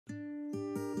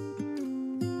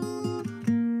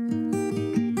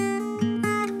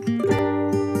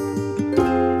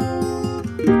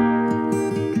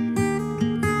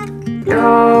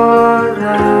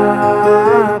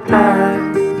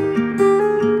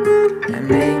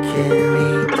making me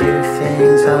do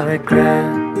things I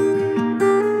regret.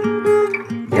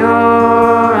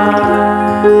 You're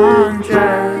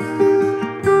undressed,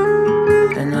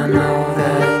 and I know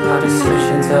that our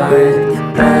decisions aren't the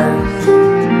best.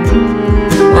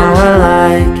 When we're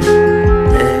like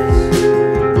this,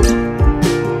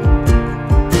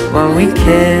 when we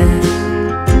kiss,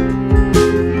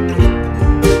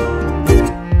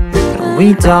 and we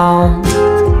don't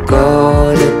go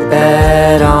to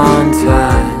bed on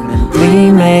time, and we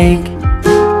make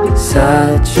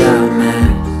such a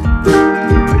mess.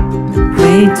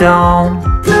 We don't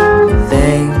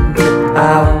think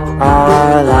about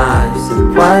our lives and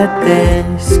what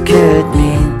this could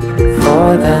mean for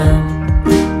them.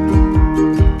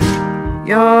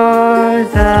 You're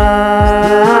the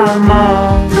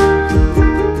most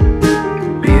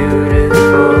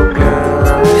beautiful girl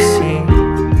I've seen.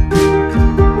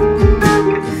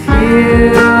 If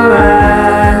you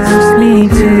asked me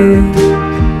to,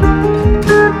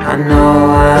 I know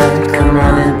I'd come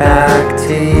running back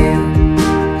to you,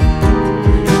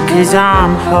 'cause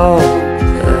I'm hopeless.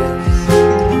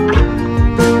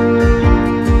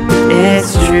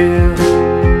 It's true.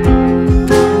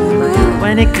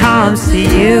 When it comes to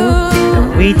you, and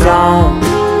we don't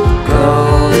go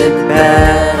to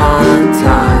bed on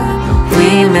time, we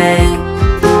make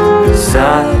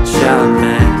such a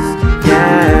mess.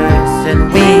 Yes, and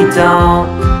we don't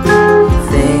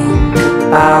think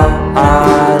about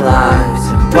our lives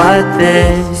and what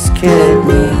this could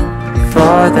mean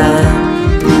for them.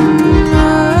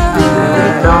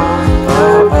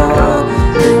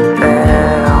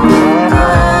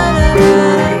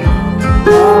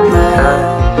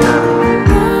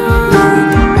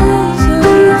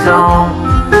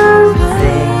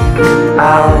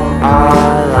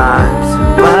 Our lives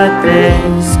and what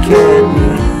this could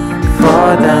mean for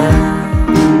them.